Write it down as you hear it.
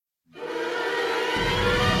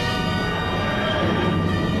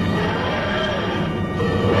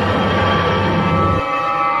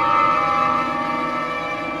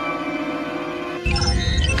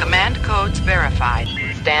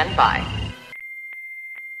stand by.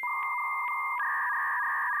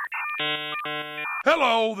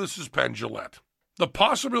 Hello, this is Penn Jillette. The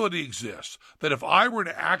possibility exists that if I were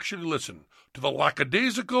to actually listen to the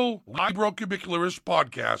lackadaisical Librocubicularist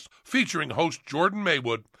podcast featuring host Jordan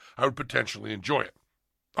Maywood, I would potentially enjoy it.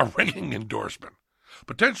 A ringing endorsement.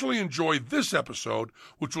 Potentially enjoy this episode,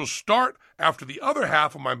 which will start after the other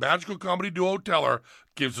half of my magical comedy duo Teller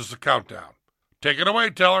gives us a countdown. Take it away,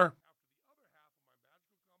 Teller.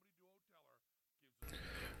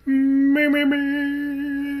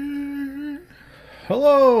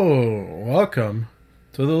 Hello, welcome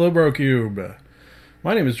to the LibroCube.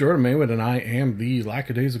 My name is Jordan Maywood, and I am the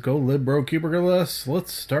lackadaisical Librocubicularist.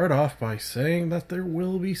 Let's start off by saying that there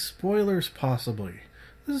will be spoilers, possibly.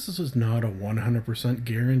 This is not a 100%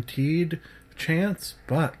 guaranteed chance,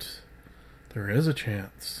 but there is a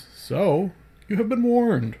chance. So, you have been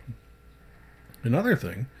warned. Another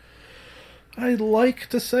thing, I like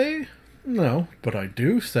to say, no, but I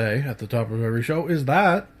do say at the top of every show, is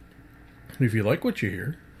that if you like what you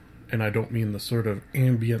hear, and I don't mean the sort of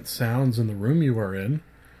ambient sounds in the room you are in,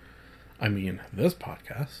 I mean this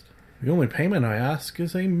podcast, the only payment I ask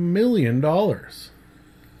is $1 million.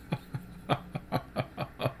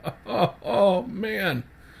 Oh, man.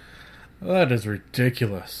 That is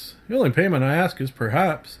ridiculous. The only payment I ask is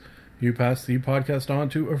perhaps you pass the podcast on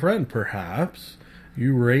to a friend. Perhaps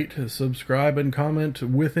you rate, subscribe, and comment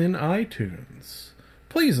within iTunes.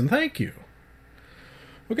 Please and thank you.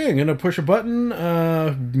 Okay, I'm going to push a button.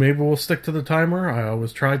 Maybe we'll stick to the timer. I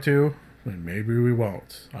always try to. And maybe we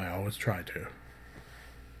won't. I always try to.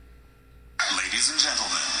 Ladies and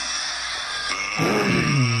gentlemen,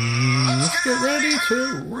 let's get ready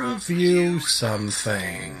to review some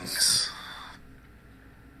things.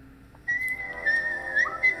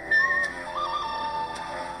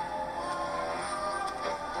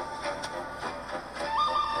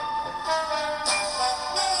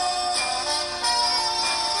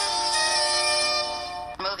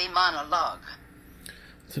 Movie Monologue.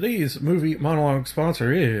 Today's movie monologue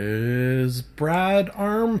sponsor is Brad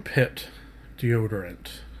Armpit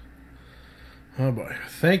Deodorant. Oh boy,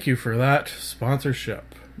 thank you for that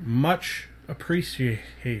sponsorship. Much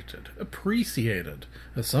appreciated. Appreciated,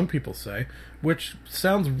 as some people say, which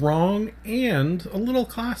sounds wrong and a little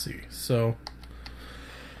classy. So,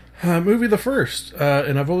 movie the first,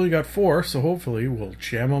 and I've only got 4, so hopefully we'll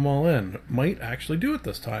jam them all in. Might actually do it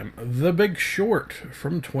this time. The Big Short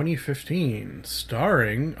from 2015,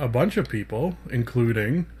 starring a bunch of people,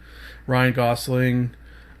 including Ryan Gosling.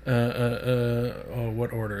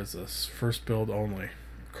 What order is this? First build only.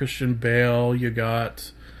 Christian Bale, you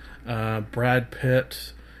got Brad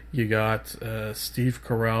Pitt, you got Steve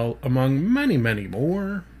Carell, among many, many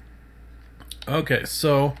more. Okay,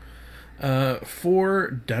 so for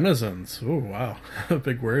denizens, oh wow,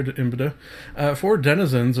 big word, imbida. For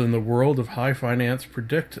denizens in the world of high finance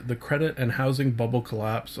predict the credit and housing bubble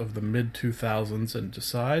collapse of the mid-2000s and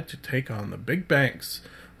decide to take on the big banks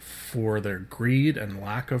for their greed and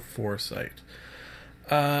lack of foresight.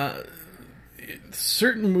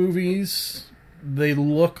 Certain movies, they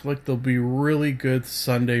look like they'll be really good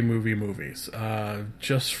Sunday movies.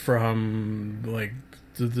 Just from like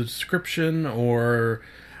the description or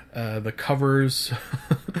the covers,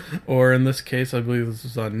 or in this case, I believe this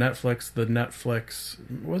was on Netflix.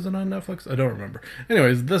 Was it on Netflix? I don't remember.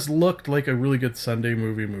 Anyways, this looked like a really good Sunday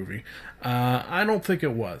movie. I don't think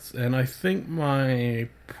it was, and I think my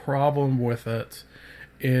problem with it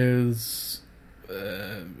is,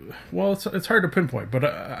 it's hard to pinpoint, but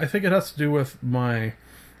I think it has to do with my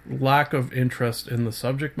lack of interest in the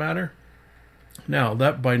subject matter. Now,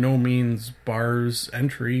 that by no means bars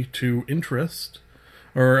entry to interest,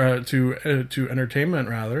 or to entertainment,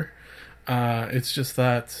 rather. It's just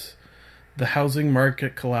that the housing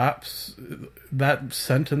market collapse, that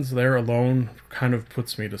sentence there alone kind of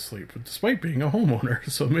puts me to sleep, despite being a homeowner,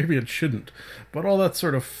 so maybe it shouldn't. But all that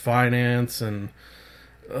sort of finance and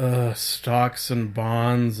stocks and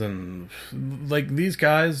bonds and like these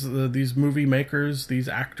guys, these movie makers, these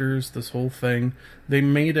actors, this whole thing, they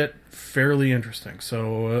made it fairly interesting.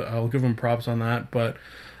 So I'll give them props on that, but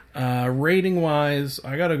rating wise,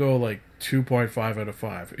 I gotta go like 2.5 out of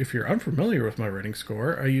 5. If you're unfamiliar with my rating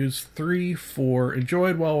score, I use 3 for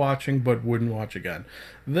enjoyed while watching but wouldn't watch again.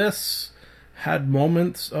 This had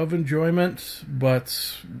moments of enjoyment,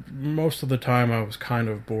 but most of the time I was kind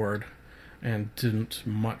of bored and didn't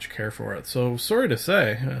much care for it. So sorry to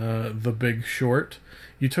say, The Big Short,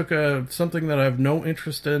 you took something that I have no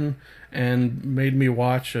interest in and made me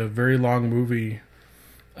watch a very long movie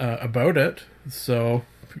about it. So,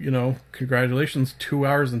 congratulations, 2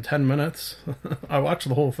 hours and 10 minutes. I watched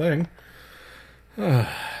the whole thing.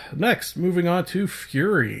 Next, moving on to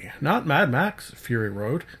Fury. Not Mad Max, Fury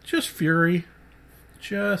Road. Just Fury.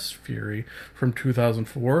 Just Fury from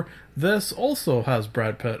 2004. This also has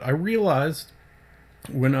Brad Pitt. I realized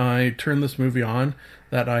when I turned this movie on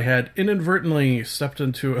that I had inadvertently stepped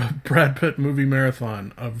into a Brad Pitt movie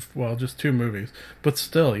marathon of, well, just 2 movies. But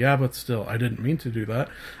still, I didn't mean to do that.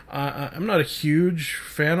 I'm not a huge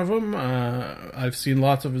fan of him. I've seen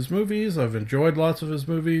lots of his movies. I've enjoyed lots of his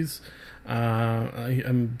movies.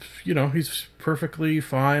 He's perfectly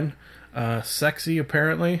fine. Sexy,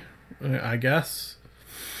 apparently, I guess.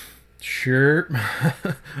 Sure.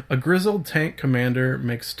 A grizzled tank commander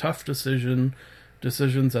makes tough decisions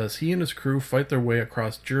as he and his crew fight their way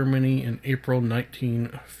across Germany in April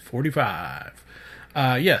 1945.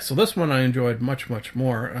 So this one I enjoyed much, much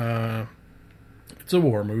more. It's a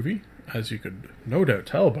war movie, as you could no doubt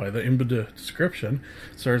tell by the description.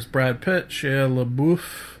 Stars Brad Pitt, Shia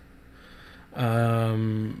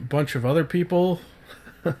LaBeouf, bunch of other people.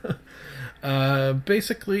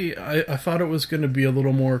 Basically, I thought it was going to be a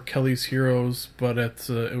little more Kelly's Heroes, but it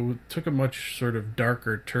took a much sort of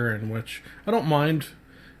darker turn, which I don't mind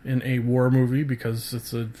in a war movie because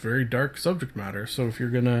it's a very dark subject matter. So if you're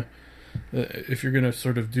gonna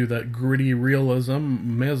sort of do that gritty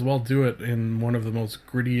realism, may as well do it in one of the most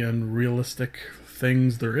gritty and realistic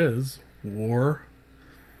things there is: war.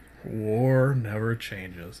 War never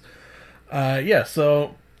changes.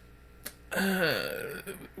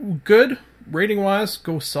 Good. Rating wise,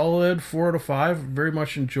 go solid 4 out of 5. Very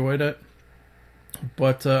much enjoyed it,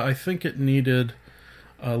 but I think it needed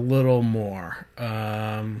a little more.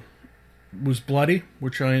 Was bloody,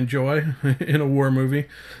 which I enjoy in a war movie.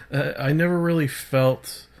 I never really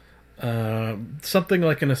felt something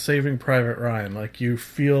like in a Saving Private Ryan. Like you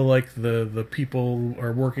feel like the people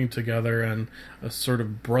are working together and a sort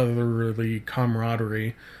of brotherly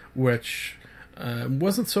camaraderie, which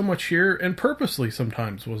wasn't so much here, and purposely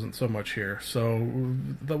sometimes wasn't so much here. So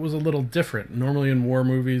that was a little different. Normally in war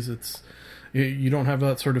movies, you don't have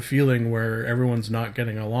that sort of feeling where everyone's not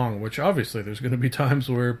getting along, which obviously there's going to be times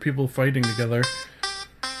where people fighting together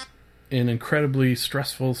in incredibly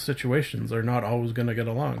stressful situations are not always going to get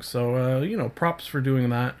along. So, props for doing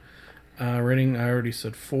that. Rating, I already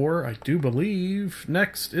said 4, I do believe.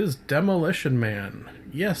 Next is Demolition Man.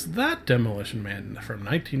 Yes, that Demolition Man from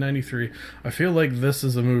 1993. I feel like this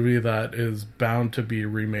is a movie that is bound to be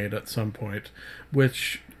remade at some point,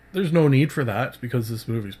 which there's no need for that because this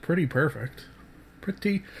movie's pretty perfect.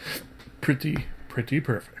 Pretty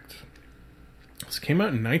perfect. This came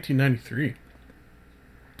out in 1993.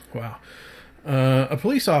 Wow. A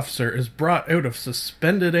police officer is brought out of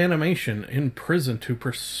suspended animation in prison to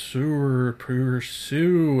pursue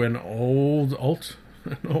an old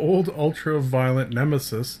ultra-violent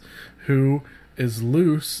nemesis who is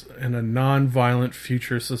loose in a non-violent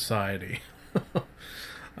future society.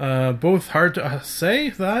 Both hard to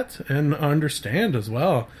say that and understand as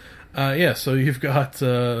well. So you've got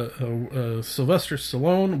Sylvester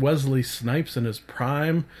Stallone, Wesley Snipes in his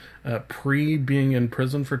prime, being in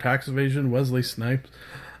prison for tax evasion. Wesley Snipes,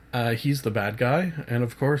 he's the bad guy, and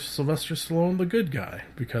of course Sylvester Stallone the good guy,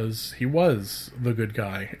 because he was the good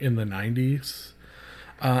guy in the 90s.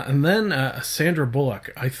 And then Sandra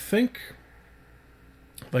Bullock. I think,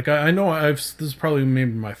 I know this is probably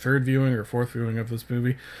maybe my 3rd viewing or 4th viewing of this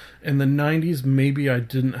movie. In the 90s, maybe I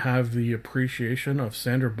didn't have the appreciation of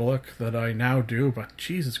Sandra Bullock that I now do, but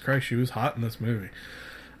Jesus Christ, she was hot in this movie.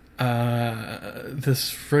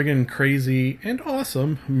 This friggin' crazy and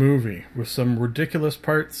awesome movie with some ridiculous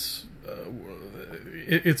parts.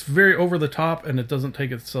 It's very over the top, and it doesn't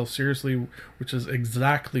take itself seriously, which is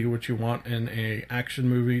exactly what you want in a action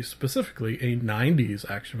movie, specifically a 90s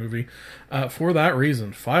action movie. For that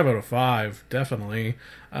reason, 5 out of 5, definitely.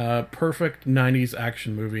 Perfect 90s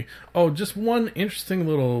action movie. Oh, just one interesting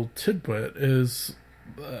little tidbit is,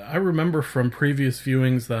 I remember from previous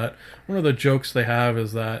viewings that one of the jokes they have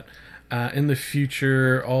is that in the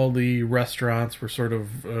future, all the restaurants were sort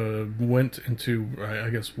of went into, I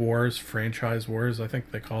guess, wars, franchise wars, I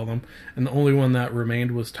think they call them, and the only one that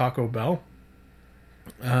remained was Taco Bell.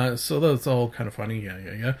 So that's all kind of funny,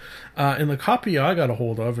 yeah. In the copy I got a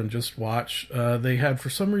hold of and just watched, they had for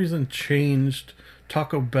some reason changed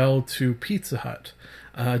Taco Bell to Pizza Hut.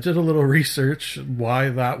 Did a little research why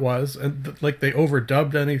that was, and they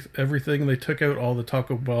overdubbed everything. They took out all the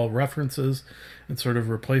Taco Bell references and sort of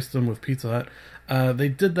replaced them with Pizza Hut. They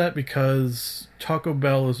did that because Taco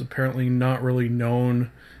Bell is apparently not really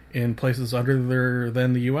known in places other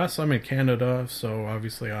than the US. I'm in Canada, so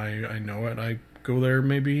obviously I know it. I go there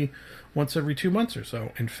maybe once every 2 months or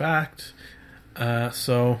so. In fact,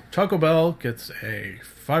 So Taco Bell gets a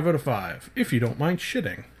 5 out of 5, if you don't mind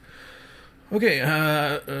shitting. Okay,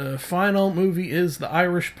 final movie is The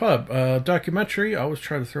Irish Pub, documentary. I always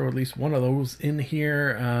try to throw at least one of those in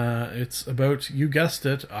here. It's about, you guessed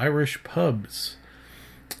it, Irish pubs.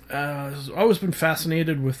 I've always been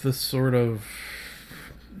fascinated with this sort of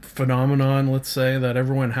phenomenon, let's say, that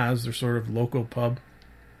everyone has their sort of local pub.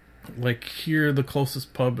 Like here, the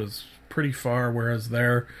closest pub is pretty far, whereas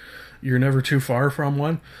there, you're never too far from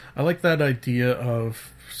one. I like that idea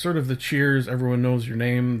of sort of the cheers, everyone knows your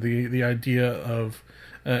name, the idea of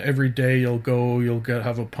every day you'll go,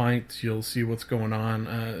 have a pint, you'll see what's going on.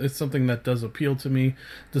 It's something that does appeal to me,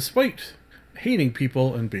 despite hating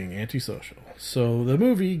people and being antisocial. So the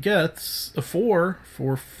movie gets a 4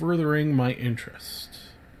 for furthering my interest.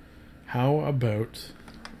 How about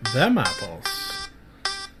them apples?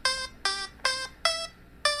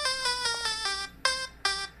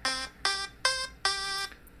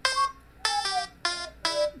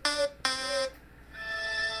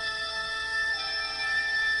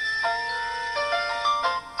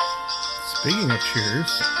 Speaking of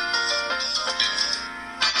cheers,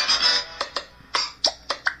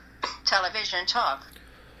 Television talk.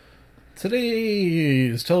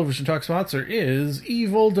 Today's television talk sponsor is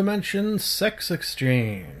Evil Dimension Sex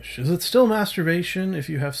Exchange. Is it still masturbation if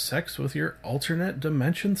you have sex with your alternate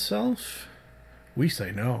dimension self? We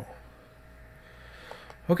say no.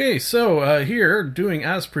 Okay, so here, doing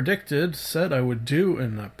as predicted, said I would do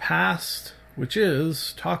in the past, which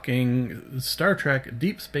is talking Star Trek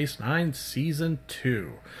Deep Space Nine Season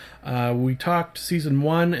 2. We talked Season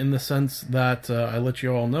 1 in the sense that I let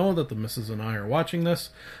you all know that the missus and I are watching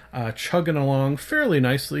this, chugging along fairly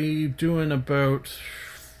nicely, doing about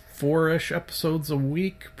 4-ish episodes a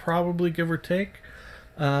week, probably, give or take.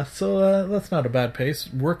 So that's not a bad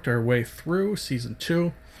pace. Worked our way through Season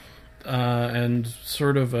 2, and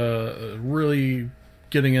sort of really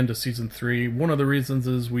getting into Season 3. One of the reasons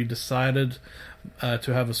is we decided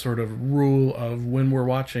to have a sort of rule of when we're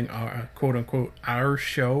watching our quote-unquote our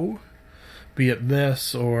show, be it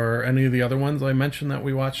this or any of the other ones I mentioned that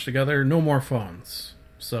we watched together, no more phones.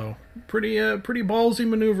 So pretty ballsy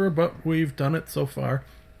maneuver, but we've done it so far,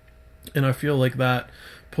 and I feel like that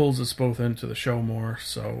pulls us both into the show more,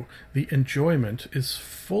 so the enjoyment is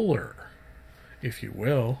fuller, if you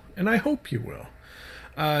will, and I hope you will.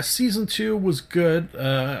 Season 2 was good.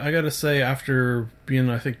 I gotta say, after being,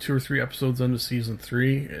 I think, 2 or 3 episodes into Season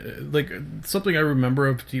 3, like, something I remember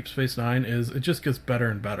of Deep Space Nine is it just gets better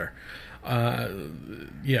and better.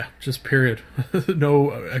 Yeah, just period.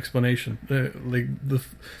 No explanation. Like,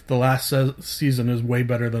 the last season is way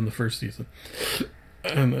better than the first season.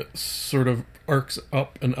 And it sort of arcs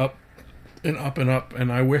up and up and up and up,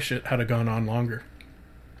 and I wish it had gone on longer.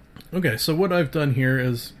 Okay, so what I've done here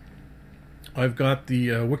is I've got the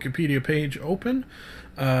Wikipedia page open,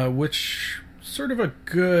 which sort of a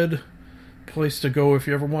good place to go if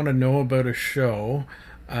you ever want to know about a show.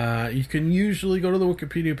 You can usually go to the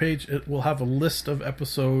Wikipedia page. It will have a list of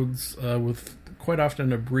episodes with quite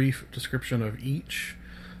often a brief description of each.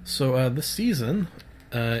 So this season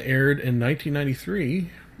aired in 1993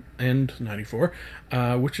 and 94,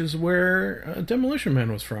 which is where Demolition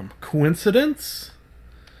Man was from. Coincidence?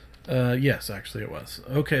 Yes, actually it was.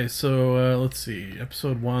 Okay, so let's see.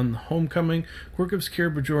 Episode 1, Homecoming. Quark gives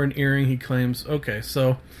Kira Bajoran earring, he claims. Okay,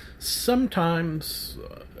 so sometimes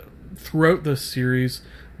throughout this series,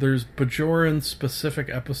 there's Bajoran-specific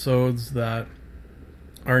episodes that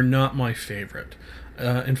are not my favorite.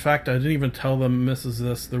 In fact, I didn't even tell them Mrs.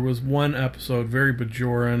 This. There was one episode, very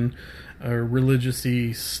Bajoran,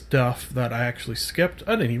 religious-y stuff that I actually skipped.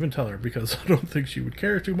 I didn't even tell her because I don't think she would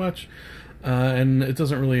care too much. And it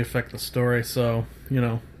doesn't really affect the story, so,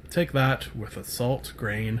 take that with a salt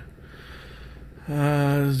grain.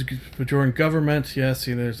 Bajoran government, yeah,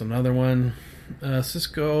 see, there's another one.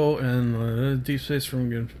 Cisco and Deep Space from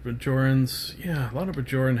Bajorans. Yeah, a lot of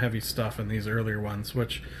Bajoran heavy stuff in these earlier ones,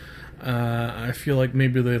 which I feel like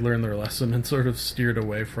maybe they learned their lesson and sort of steered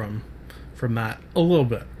away from that a little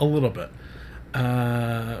bit.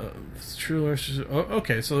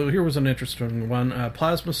 Okay, so here was an interesting one.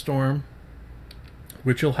 Plasma Storm,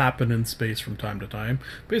 which will happen in space from time to time.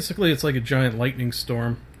 Basically, it's like a giant lightning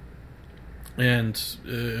storm, and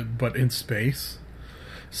but in space.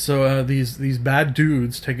 So these bad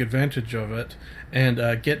dudes take advantage of it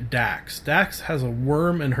and get Dax. Dax has a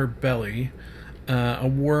worm in her belly, a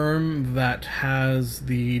worm that has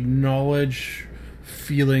the knowledge,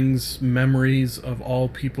 feelings, memories of all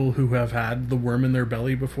people who have had the worm in their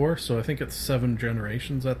belly before. So I think it's 7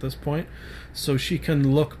 generations at this point. So she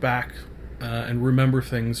can look back and remember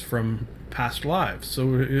things from past lives.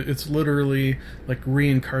 So it's literally like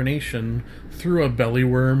reincarnation through a belly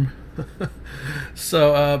worm.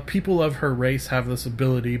 So people of her race have this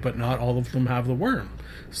ability, but not all of them have the worm.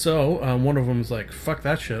 So one of them's like, fuck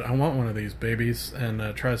that shit, I want one of these babies,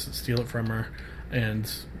 and tries to steal it from her, and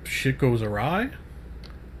shit goes awry.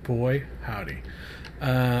 Boy, howdy.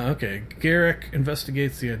 Okay, Garrick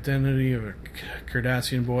investigates the identity of a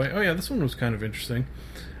Cardassian boy. Oh yeah, this one was kind of interesting.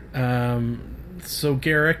 So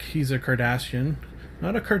Garrick, he's a Cardassian.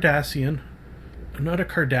 Not a Cardassian,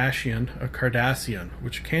 a Cardassian,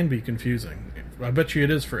 which can be confusing. I bet you it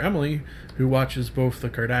is for Emily, who watches both the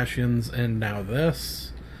Kardashians and now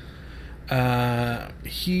this.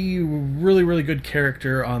 He, really, really good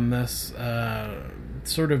character on this.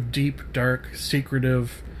 Sort of deep, dark,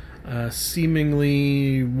 secretive,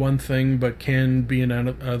 seemingly one thing, but can be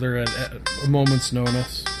another at a moment's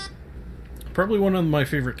notice. Probably one of my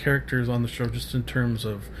favorite characters on the show, just in terms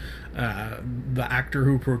of the actor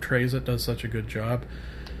who portrays it does such a good job.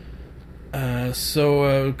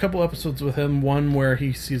 So a couple episodes with him, one where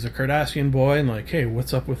he sees a Cardassian boy and like, hey,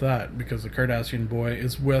 what's up with that? Because the Cardassian boy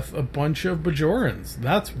is with a bunch of Bajorans.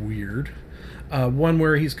 That's weird. One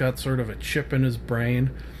where he's got sort of a chip in his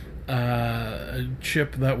brain, a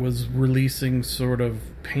chip that was releasing sort of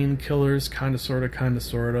painkillers, kind of,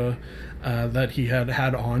 that he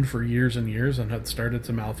had on for years and years and had started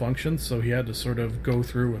to malfunction, so he had to sort of go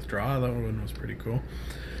through withdrawal. That one was pretty cool.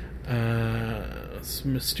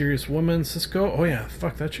 Mysterious woman, Cisco. Oh yeah,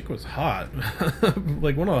 fuck, that chick was hot.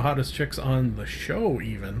 Like one of the hottest chicks on the show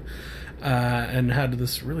even. And had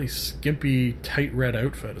this really skimpy, tight red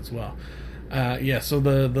outfit as well. So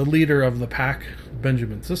the leader of the pack,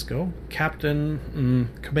 Benjamin Sisko,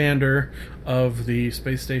 commander of the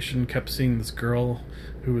space station, kept seeing this girl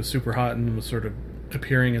who was super hot and was sort of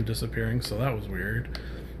appearing and disappearing, so that was weird.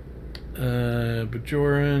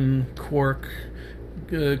 Bajoran, Quark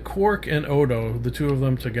and Odo, the two of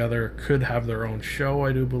them together, could have their own show,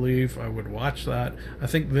 I do believe. I would watch that. I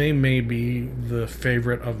think they may be the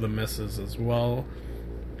favorite of the misses as well.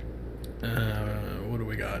 What do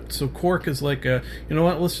we got? So Quark is like a... You know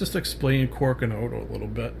what? Let's just explain Quark and Odo a little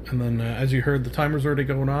bit. And then, as you heard, the timer's already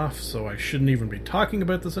going off, so I shouldn't even be talking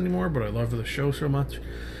about this anymore, but I love the show so much.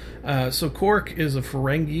 So Quark is a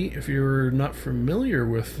Ferengi. If you're not familiar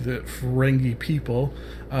with the Ferengi people,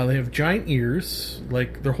 they have giant ears.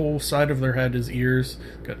 Like, their whole side of their head is ears.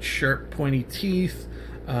 Got sharp, pointy teeth.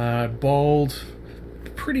 Bald.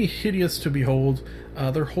 Pretty hideous to behold.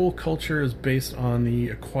 Their whole culture is based on the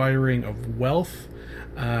acquiring of wealth.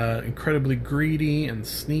 Incredibly greedy and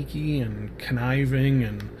sneaky and conniving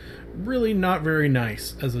and really not very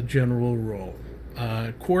nice as a general rule.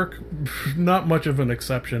 Quark, not much of an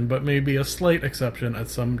exception, but maybe a slight exception at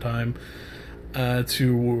some time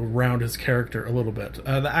to round his character a little bit.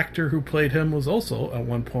 The actor who played him was also, at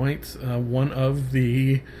one point, one of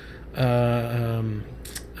the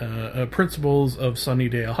principals of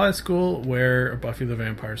Sunnydale High School, where Buffy the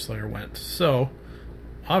Vampire Slayer went. So,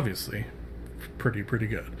 obviously, pretty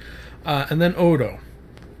good. And then Odo.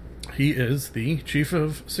 He is the chief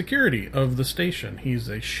of security of the station. He's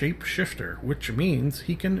a shapeshifter, which means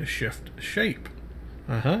he can shift shape.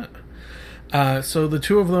 So the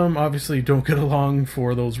two of them obviously don't get along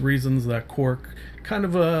for those reasons that Quark, kind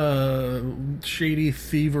of a shady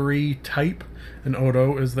thievery type, and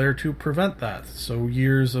Odo is there to prevent that. So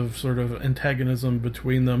years of sort of antagonism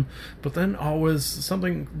between them. But then always,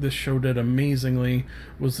 something this show did amazingly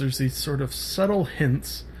was there's these sort of subtle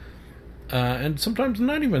hints, and sometimes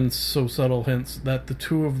not even so subtle hints, that the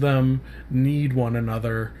two of them need one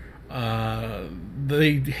another.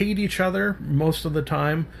 They hate each other most of the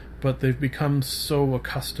time, but they've become so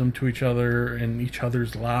accustomed to each other and each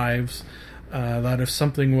other's lives that if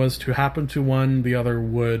something was to happen to one, the other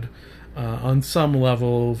would, on some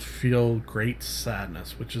level, feel great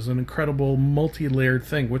sadness, which is an incredible multi-layered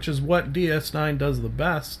thing, which is what DS9 does the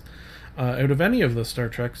best. Out of any of the Star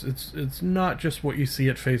Treks, it's not just what you see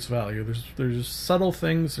at face value. There's subtle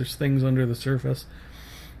things, there's things under the surface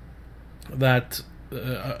that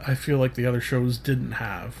I feel like the other shows didn't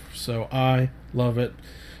have. So I love it.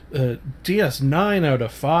 DS9 out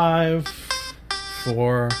of 5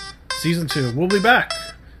 for Season 2. We'll be back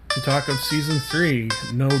to talk of Season 3,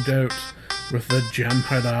 no doubt, with the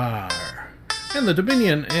Jem'Hadar and the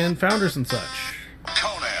Dominion and Founders and such.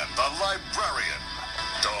 Conan the Librarian.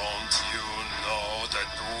 Don't you know the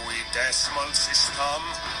Dewey Decimal System?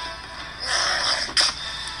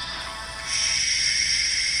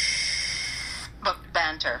 Book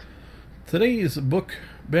Banter. Today's Book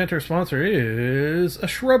Banter sponsor is a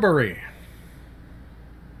shrubbery.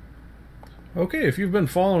 Okay, if you've been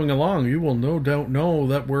following along, you will no doubt know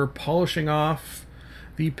that we're polishing off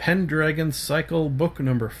the Pendragon Cycle book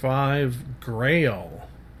number 5, Grail.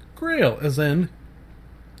 Grail, as in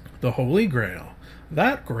the Holy Grail.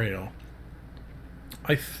 That Grail.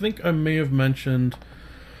 I think I may have mentioned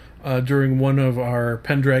during one of our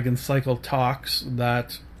Pendragon Cycle talks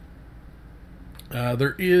that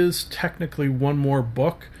there is technically one more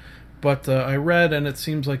book, but I read and it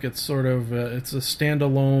seems like it's sort of it's a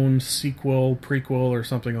standalone sequel, prequel, or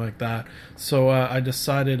something like that. So I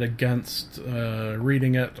decided against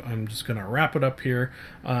reading it. I'm just going to wrap it up here.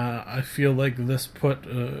 I feel like this put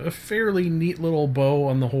a fairly neat little bow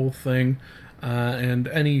on the whole thing, and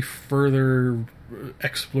any further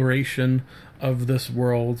exploration of this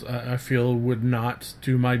world I feel would not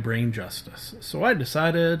do my brain justice. So I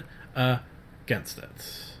decided against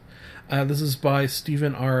it. This is by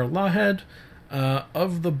Stephen R. Lawhead.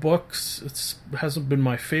 Of the books, it hasn't been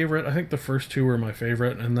my favorite. I think the first two were my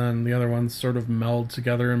favorite, and then the other ones sort of meld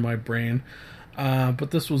together in my brain.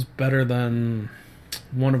 But this was better than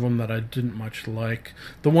one of them that I didn't much like.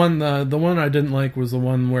 The one I didn't like was the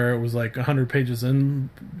one where it was like 100 pages in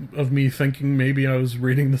of me thinking maybe I was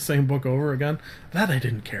reading the same book over again. That I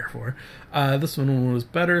didn't care for. This one was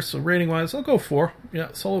better, so rating wise I'll go 4. Yeah,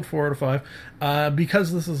 solid 4 out of 5.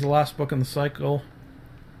 Because this is the last book in the cycle,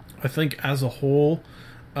 I think as a whole,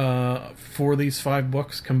 for these 5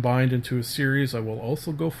 books combined into a series, I will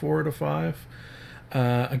also go 4 out of 5.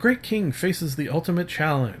 A great king faces the ultimate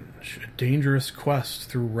challenge, a dangerous quest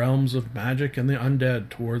through realms of magic and the undead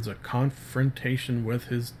towards a confrontation with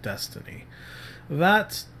his destiny.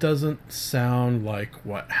 That doesn't sound like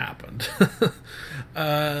what happened.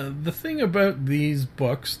 The thing about these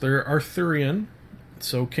books, they're Arthurian,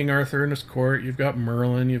 so King Arthur and his court, you've got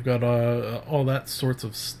Merlin, you've got all that sorts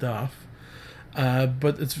of stuff.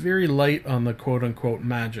 But it's very light on the quote-unquote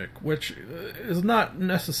magic, which is not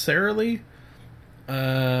necessarily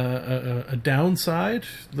a downside.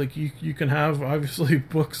 Like you can have obviously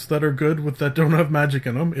books that are good that don't have magic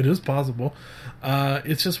in them. It is possible.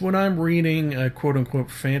 It's just when I'm reading quote unquote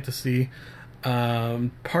fantasy,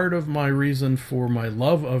 part of my reason for my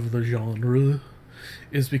love of the genre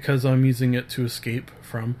is because I'm using it to escape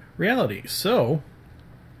from reality. So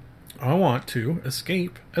I want to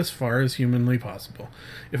escape as far as humanly possible.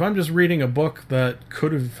 If I'm just reading a book that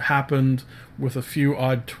could have happened with a few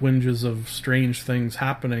odd twinges of strange things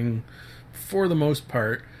happening, for the most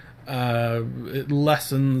part, it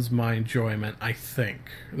lessens my enjoyment, I think.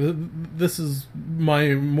 This is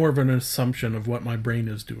more of an assumption of what my brain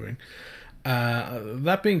is doing.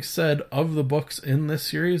 That being said, of the books in this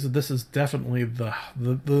series, this is definitely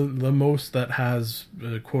the most that has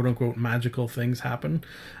quote-unquote magical things happen.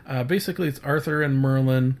 Basically, it's Arthur and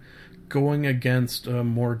Merlin going against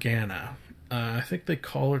Morgana. I think they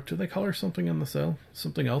call her... Do they call her something in the cell?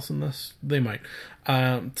 Something else in this? They might.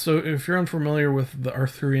 So if you're unfamiliar with the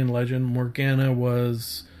Arthurian legend, Morgana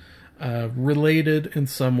was related in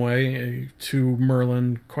some way to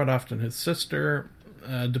Merlin, quite often his sister,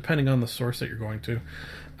 depending on the source that you're going to.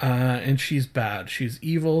 And she's bad. She's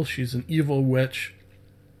evil. She's an evil witch.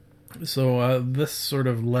 So this sort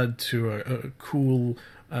of led to a cool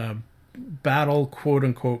battle,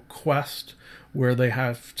 quote-unquote, quest, where they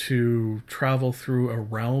have to travel through a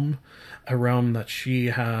realm that she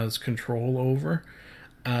has control over.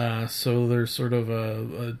 So there's sort of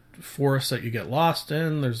a forest that you get lost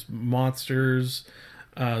in. There's monsters,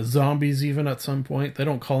 zombies even at some point. They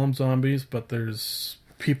don't call them zombies, but there's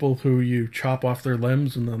people who you chop off their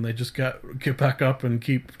limbs and then they just get back up and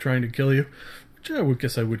keep trying to kill you,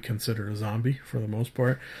 which I would consider a zombie for the most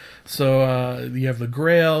part. So you have the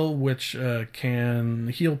Grail, which can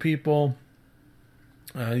heal people.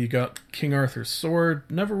 You got King Arthur's sword,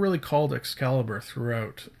 never really called Excalibur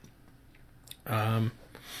throughout.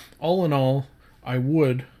 All in all, I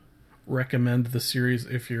would recommend the series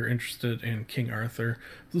if you're interested in King Arthur.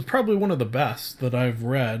 This is probably one of the best that I've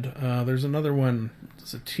read. There's another one,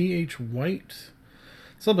 is it T.H. White?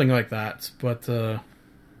 Something like that, but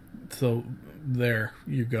so there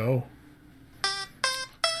you go.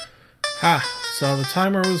 So the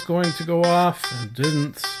timer was going to go off and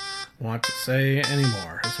didn't want to say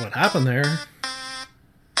anymore. That's what happened there.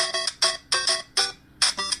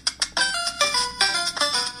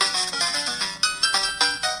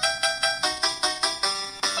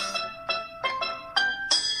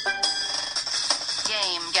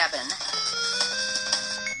 Game Gabbin.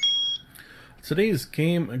 Today's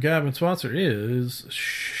Game Gabbin sponsor is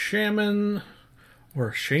Shaman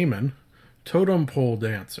Totem Pole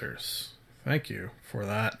Dancers. Thank you for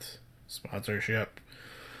that sponsorship.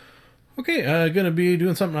 Okay, going to be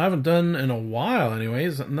doing something I haven't done in a while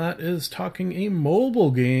anyways, and that is talking a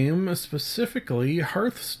mobile game, specifically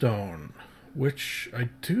Hearthstone, which I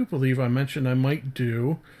do believe I mentioned I might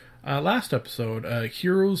do last episode,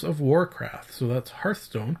 Heroes of Warcraft. So that's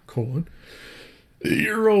Hearthstone,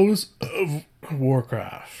 Heroes of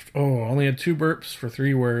Warcraft. Oh, I only had 2 burps for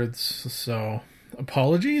 3 words, so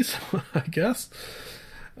apologies, I guess.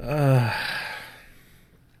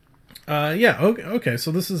 Okay,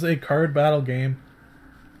 so this is a card battle game,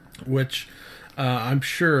 which I'm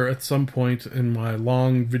sure at some point in my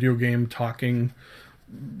long video game talking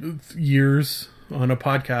years on a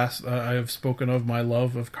podcast, I have spoken of my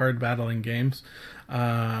love of card battling games.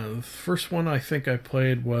 The first one I think I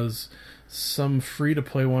played was some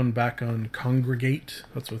free-to-play one back on Congregate,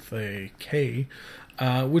 that's with a K,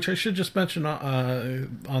 which I should just mention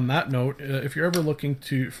on that note, if you're ever looking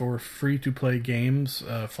for free-to-play games,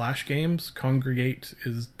 Flash games, Congregate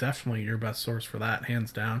is definitely your best source for that,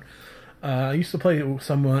 hands down. I used to play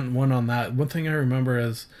one on that. One thing I remember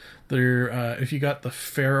is if you got the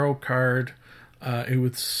Pharaoh card, it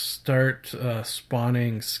would start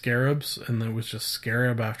spawning scarabs, and there was just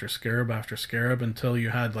scarab after scarab after scarab until you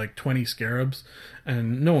had like 20 scarabs,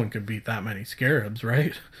 and no one could beat that many scarabs,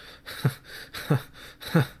 right?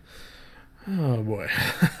 Oh boy.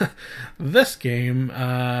 This game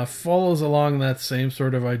follows along that same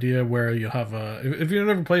sort of idea where you have if you've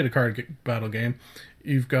never played a card battle game,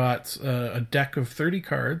 you've got a deck of 30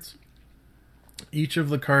 cards. Each of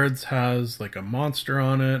the cards has like a monster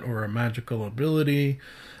on it or a magical ability.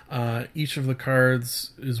 Each of the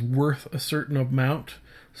cards is worth a certain amount.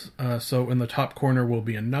 So in the top corner will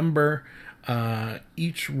be a number.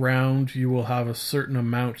 Each round you will have a certain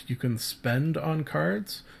amount you can spend on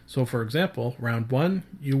cards. So for example, round 1,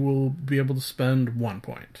 you will be able to spend 1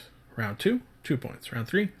 point. Round 2, 2 points. Round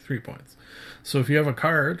 3, 3 points. So if you have a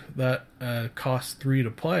card that costs 3 to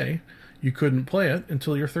play, you couldn't play it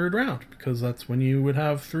until your 3rd round, because that's when you would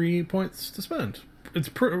have 3 points to spend.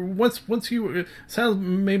 It's it sounds,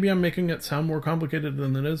 maybe I'm making it sound more complicated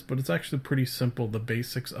than it is, but it's actually pretty simple, the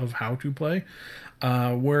basics of how to play.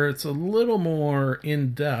 Where it's a little more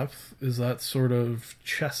in depth is that sort of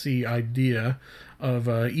chessy idea of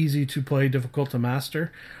easy to play, difficult to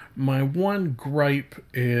master. My one gripe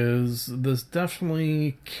is this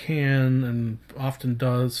definitely can and often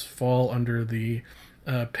does fall under the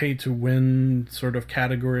pay to win sort of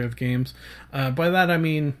category of games. By that I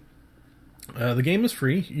mean the game is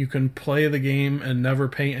free. You can play the game and never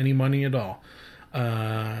pay any money at all.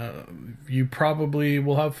 You probably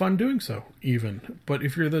will have fun doing so, even. But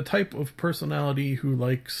if you're the type of personality who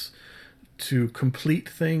likes to complete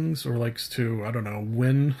things or likes to, I don't know,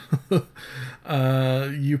 win,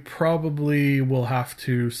 you probably will have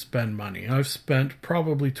to spend money. I've spent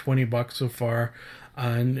probably $20 so far.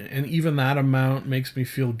 And even that amount makes me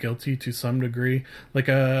feel guilty to some degree. Like,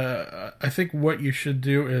 I think what you should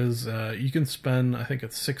do is you can spend, I think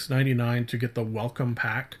it's $6.99 to get the welcome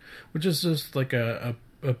pack, which is just like a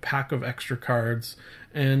pack of extra cards,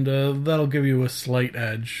 and that'll give you a slight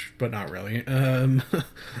edge, but not really.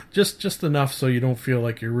 Just enough so you don't feel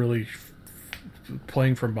like you're really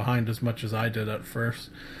playing from behind as much as I did at first.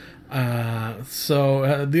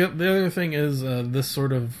 So the other thing is this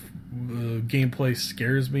sort of gameplay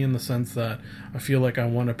scares me in the sense that I feel like I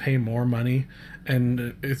want to pay more money,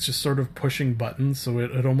 and it's just sort of pushing buttons, so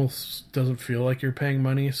it almost doesn't feel like you're paying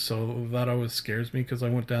money. So that always scares me, because I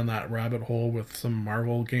went down that rabbit hole with some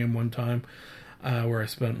Marvel game one time where I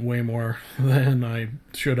spent way more than I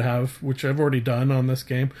should have, which I've already done on this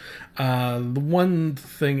game. The one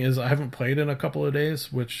thing is I haven't played in a couple of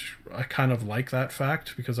days, which I kind of like that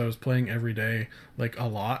fact, because I was playing every day, like a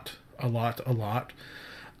lot.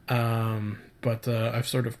 But I've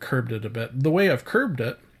sort of curbed it a bit. The way I've curbed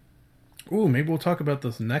it, maybe we'll talk about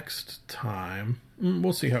this next time.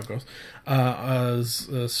 We'll see how it goes.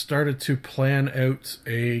 Started to plan out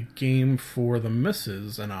a game for the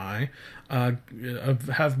missus and I.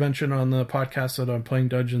 Have mentioned on the podcast that I'm playing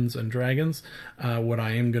Dungeons and Dragons. What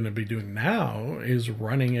I am going to be doing now is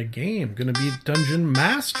running a game. Going to be dungeon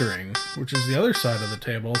mastering, which is the other side of the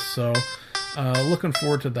table. So looking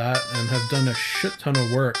forward to that, and have done a shit ton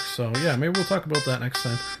of work. So yeah, maybe we'll talk about that next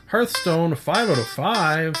time. Hearthstone, 5 out of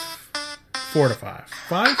 5. 4 to 5.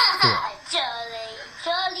 5? 4.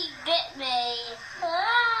 Charlie bit me.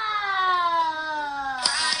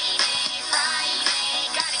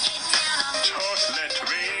 Just let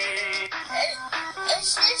me.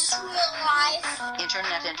 Is this real life?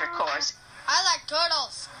 Internet Intercourse. I like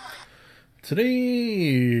turtles.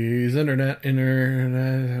 Today's Internet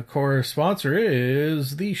Intercourse sponsor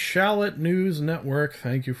is the Shallot News Network.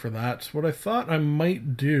 Thank you for that. What I thought I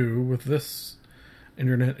might do with this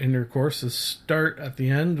Internet Intercourse is start at the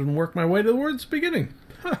end and work my way towards the beginning.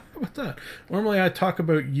 How about that? Normally I talk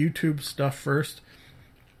about YouTube stuff first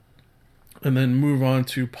and then move on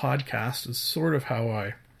to podcast is sort of how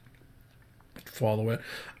I follow it.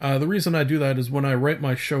 The reason I do that is when I write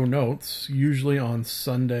my show notes, usually on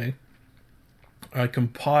Sunday, I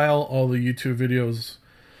compile all the YouTube videos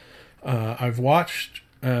I've watched,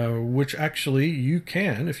 which actually you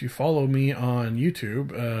can, if you follow me on YouTube,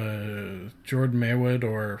 Jordan Maywood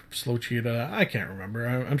or Slow Cheetah, I can't remember.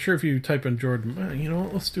 I'm sure if you type in Jordan, you know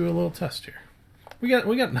what, let's do a little test here. We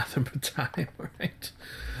got nothing but time, right?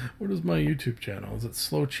 What is my YouTube channel? Is it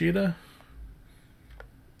Slow Cheetah?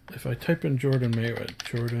 If I type in Jordan Maywood,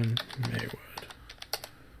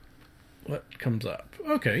 what comes up?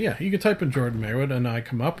 Okay, yeah, you can type in Jordan Maywood and I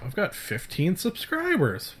come up. I've got 15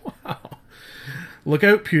 subscribers. Wow. Look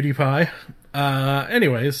out, PewDiePie.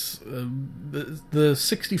 Anyways, the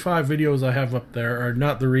 65 videos I have up there are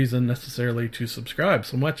not the reason necessarily to subscribe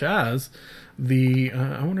so much as the,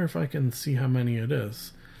 I wonder if I can see how many it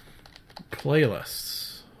is.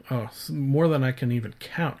 Playlists. Oh, more than I can even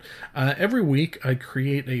count. Every week I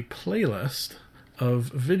create a playlist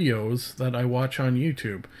of videos that I watch on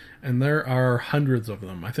YouTube, and there are hundreds of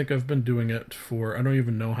them. I think I've been doing it for I don't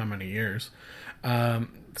even know how many years.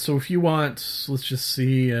 So if you want, let's just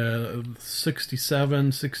see,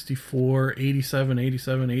 67, 64, 87,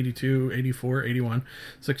 87, 82, 84, 81,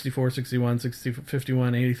 64, 61, 60,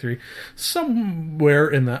 51, 83, somewhere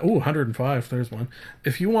in that, 105, there's one.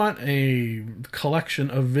 If you want a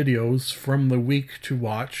collection of videos from the week to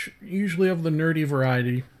watch, usually of the nerdy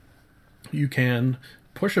variety, you can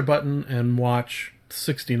push a button and watch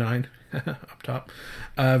 69 up top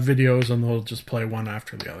videos, and they'll just play one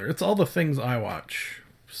after the other. It's all the things I watch.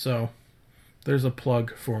 So there's a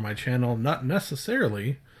plug for my channel, not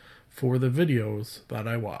necessarily for the videos that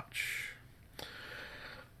I watch.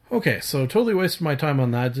 Okay, so totally wasted my time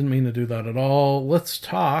on that. Didn't mean to do that at all. Let's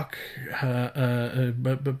talk. Anna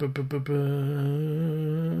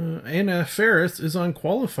Faris is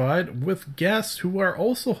Unqualified with guests who are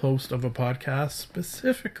also hosts of a podcast,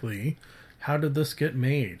 specifically How Did This Get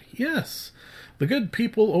Made? Yes, the good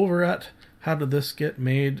people over at How Did This Get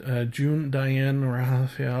Made? June, Diane,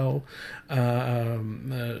 Raphael,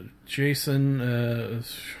 Jason,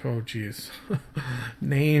 oh geez,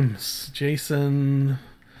 names, Jason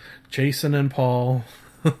and Paul.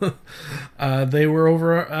 They were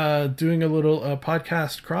over doing a little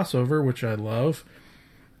podcast crossover, which I love.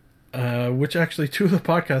 Which actually, two of the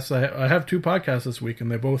podcasts, I have two podcasts this week, and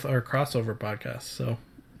they both are crossover podcasts. So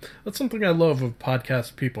that's something I love of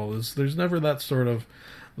podcast people, is there's never that sort of,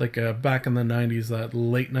 like back in the 90s, that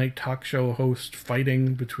late night talk show host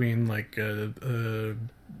fighting between like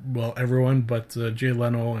well, everyone but Jay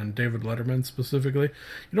Leno and David Letterman specifically.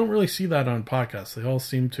 You don't really see that on podcasts. They all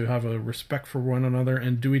seem to have a respect for one another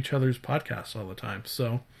and do each other's podcasts all the time.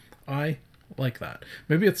 So I like that.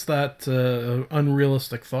 Maybe it's that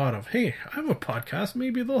unrealistic thought of, hey, I have a podcast,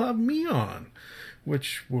 maybe they'll have me on,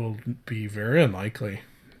 which will be very unlikely.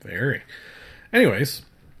 Very. Anyways,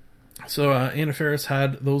 so Anna Faris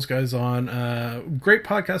had those guys on. Great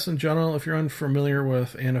podcast in general. If you're unfamiliar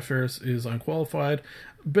with Anna Faris is Unqualified,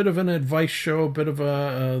 a bit of an advice show, a bit of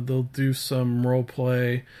a they'll do some role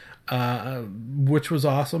play, which was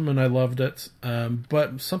awesome and I loved it.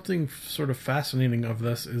 But something sort of fascinating of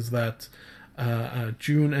this is that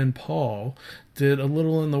June and Paul did a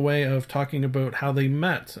little in the way of talking about how they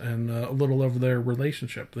met and a little of their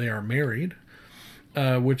relationship. They are married,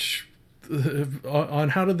 which on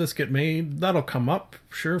How Did This Get Made, that'll come up,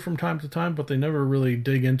 sure, from time to time, but they never really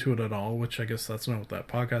dig into it at all, which I guess that's not what that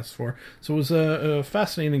podcast is for. So it was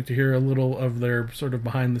fascinating to hear a little of their sort of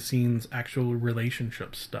behind-the-scenes actual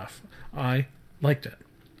relationship stuff. I liked it.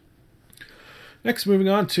 Next, moving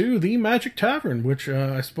on to the Magic Tavern, which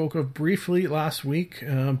I spoke of briefly last week,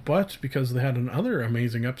 but because they had another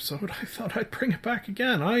amazing episode, I thought I'd bring it back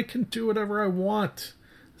again. I can do whatever I want.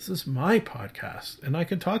 This is my podcast, and I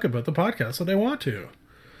can talk about the podcast that I want to.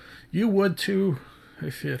 You would too,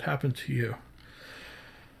 if it happened to you.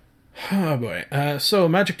 Oh boy. So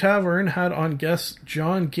Magic Tavern had on guest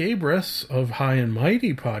John Gabrus of High and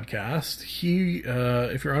Mighty podcast. He,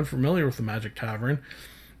 if you're unfamiliar with the Magic Tavern,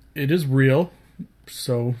 it is real.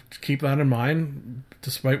 So keep that in mind.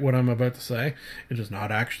 Despite what I'm about to say, it is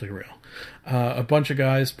not actually real. A bunch of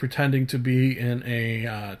guys pretending to be in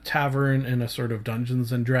a tavern in a sort of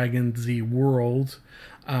Dungeons and Dragons-y world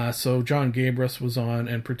So John Gabrus was on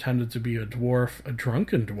and pretended to be a dwarf, a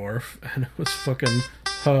drunken dwarf, and it was fucking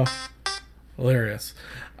hilarious.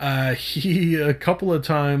 He, a couple of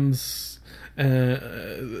times, it's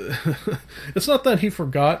not that he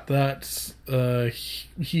forgot that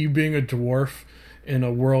he being a dwarf in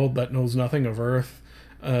a world that knows nothing of Earth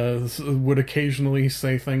would occasionally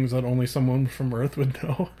say things that only someone from Earth would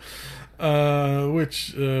know.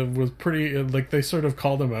 Which was pretty, like, they sort of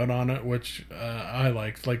called him out on it, which I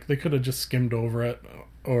liked. Like, they could have just skimmed over it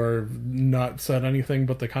or not said anything,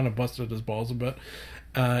 but they kind of busted his balls a bit.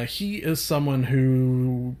 He is someone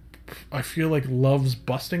who I feel like loves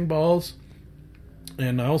busting balls,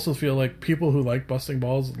 and I also feel like people who like busting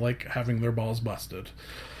balls like having their balls busted.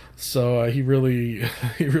 So he really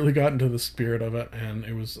got into the spirit of it, and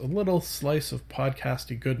it was a little slice of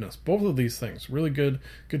podcasty goodness. Both of these things, really good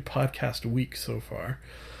podcast week so far.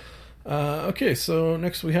 Okay, so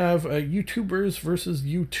next we have YouTubers versus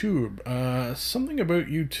YouTube. Something about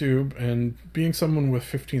YouTube, and being someone with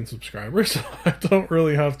 15 subscribers, I don't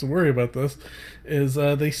really have to worry about this, is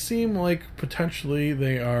they seem like potentially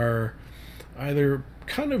they are either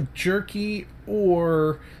kind of jerky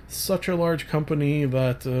or such a large company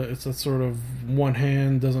that it's a sort of one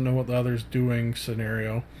hand doesn't know what the other's doing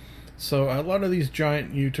scenario. So a lot of these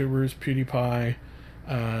giant YouTubers, PewDiePie,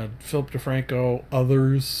 Philip DeFranco,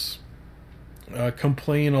 others,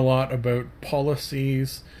 complain a lot about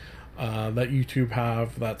policies that YouTube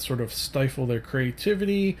have that sort of stifle their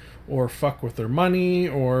creativity or fuck with their money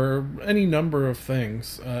or any number of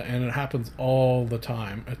things, and it happens all the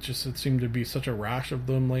time. It seemed to be such a rash of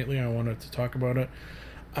them lately. I wanted to talk about it.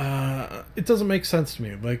 It doesn't make sense to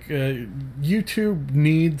me. Like, YouTube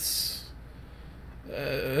needs...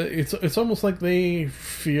 it's almost like they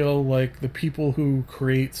feel like the people who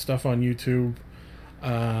create stuff on YouTube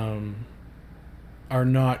are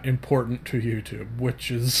not important to YouTube,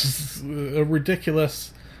 which is a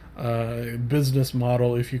ridiculous business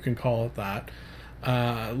model, if you can call it that.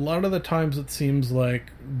 A lot of the times it seems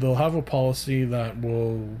like they'll have a policy that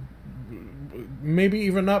will, maybe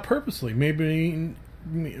even not purposely,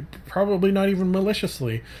 probably not even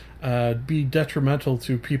maliciously, be detrimental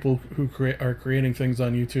to people who are creating things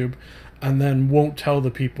on YouTube, and then won't tell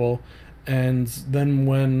the people. And then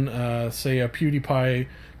when, say, a PewDiePie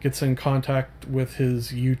gets in contact with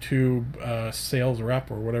his YouTube sales rep,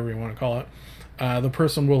 or whatever you want to call it, the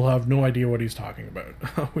person will have no idea what he's talking about,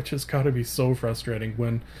 which has got to be so frustrating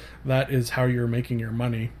when that is how you're making your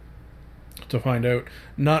money. To find out,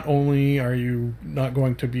 not only are you not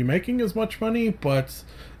going to be making as much money, but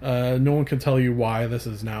no one can tell you why this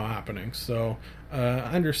is now happening. So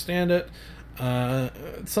I understand it.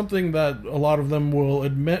 Something that a lot of them will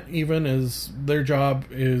admit even is their job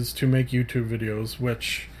is to make YouTube videos,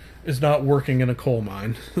 which is not working in a coal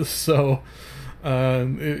mine. So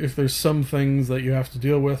if there's some things that you have to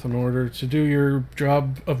deal with in order to do your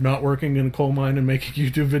job of not working in a coal mine and making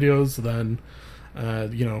YouTube videos, then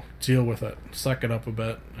deal with it. Suck it up a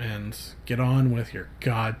bit and get on with your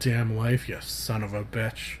goddamn life, you son of a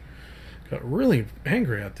bitch. Got really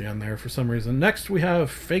angry at the end there for some reason. Next we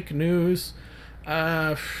have fake news.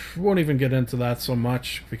 Won't even get into that so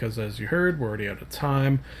much because, as you heard, we're already out of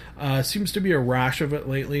time. Seems to be a rash of it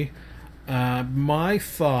lately. My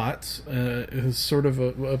thought is sort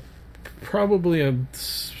of probably a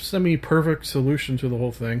semi-perfect solution to the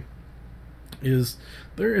whole thing. Is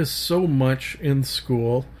there is so much in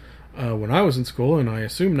school, when I was in school, and I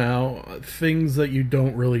assume now, things that you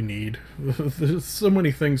don't really need. There's so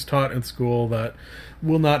many things taught in school that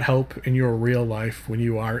will not help in your real life, when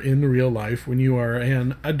you are in real life, when you are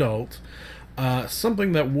an adult.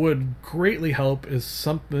 Something that would greatly help is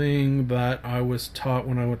something that I was taught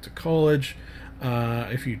when I went to college.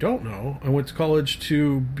 If you don't know, I went to college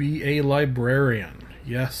to be a librarian.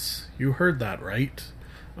 Yes, you heard that right.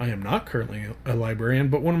 I am not currently a librarian,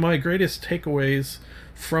 but one of my greatest takeaways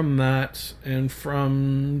from that, and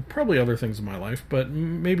from probably other things in my life, but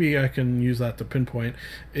maybe I can use that to pinpoint,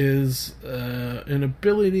 is an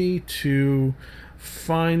ability to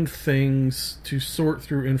find things, to sort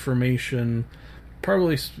through information,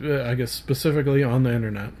 probably, I guess, specifically on the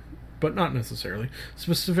internet, but not necessarily.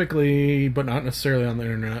 Specifically, but not necessarily on the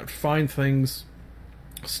internet. Find things,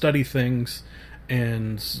 study things,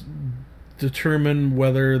 and determine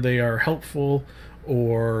whether they are helpful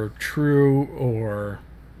or true or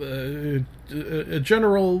a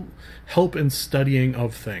general help in studying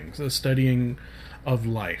of things, a studying of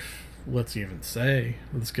life. Let's even say,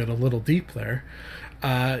 let's get a little deep there.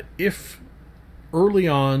 If early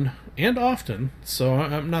on and often, so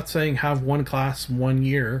I'm not saying have one class 1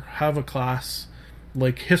 year, have a class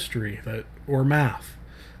like history or math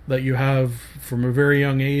that you have from a very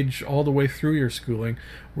young age all the way through your schooling,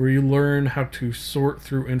 where you learn how to sort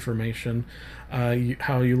through information,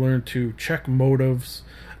 how you learn to check motives,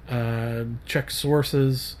 check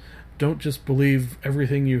sources. Don't just believe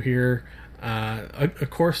everything you hear. A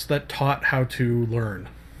course that taught how to learn.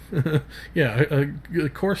 Yeah, a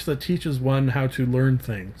course that teaches one how to learn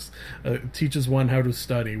things, teaches one how to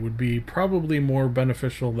study, would be probably more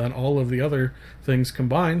beneficial than all of the other things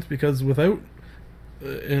combined, because without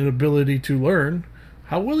an ability to learn,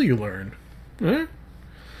 how will you learn?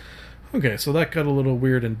 Okay, so that got a little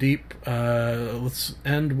weird and deep. Let's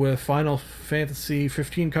end with Final Fantasy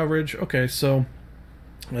 15 coverage. Okay, so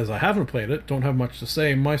as I haven't played it, don't have much to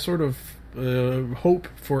say. My sort of hope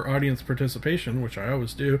for audience participation, which I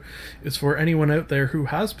always do, is for anyone out there who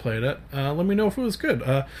has played it. Let me know if it was good.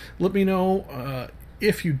 Let me know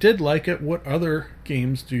if you did like it, what other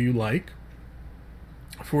games do you like,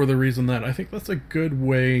 for the reason that I think that's a good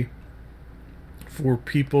way for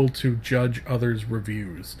people to judge others'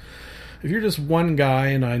 reviews. If you're just one guy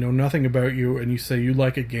and I know nothing about you and you say you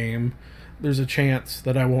like a game, there's a chance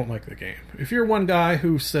that I won't like the game. If you're one guy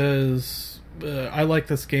who says, I like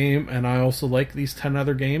this game and I also like these 10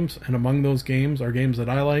 other games, and among those games are games that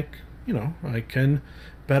I like, I can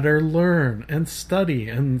better learn and study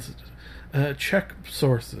and check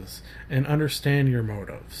sources and understand your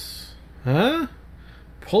motives. Huh?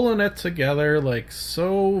 Pulling it together like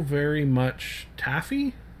so very much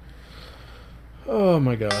taffy? Oh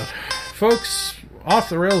my god. Folks, off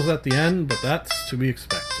the rails at the end, but that's to be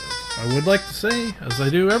expected. I would like to say, as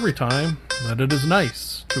I do every time, that it is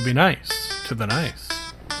nice to be nice to the nice.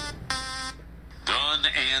 Done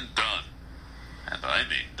and done. And I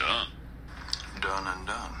mean done. Done and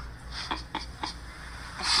done.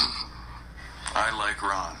 I like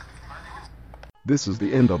Ron. This is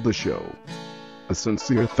the end of the show. A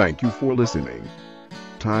sincere thank you for listening.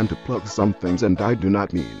 Time to plug some things, and I do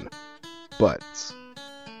not mean butts.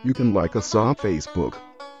 You can like us on Facebook.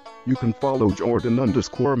 You can follow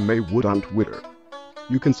Jordan_Maywood on Twitter.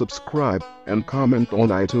 You can subscribe and comment on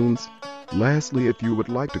iTunes. Lastly, if you would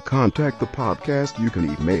like to contact the podcast, you can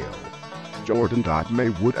email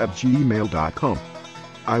jordan.maywood@gmail.com.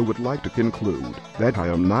 I would like to conclude that I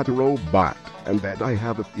am not a robot and that I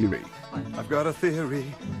have a theory. I've got a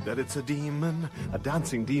theory that it's a demon, a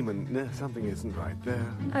dancing demon. Nah, something isn't right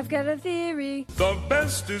there. I've got a theory. The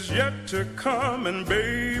best is yet to come, and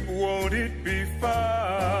babe, won't it be fine?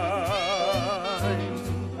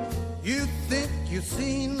 You think you've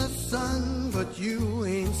seen the sun, but you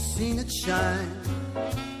ain't seen it shine.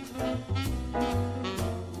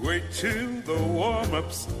 Wait till the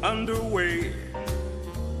warm-up's underway.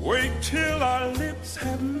 Wait till our lips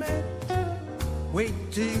have met. Wait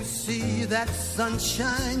till you see that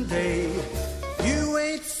sunshine day. You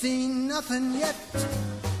ain't seen nothing yet.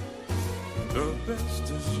 The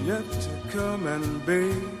best is yet to come, and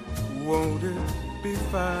babe, won't it be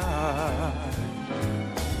fine?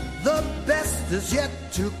 The best is yet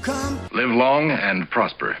to come. Live long and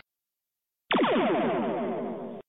prosper.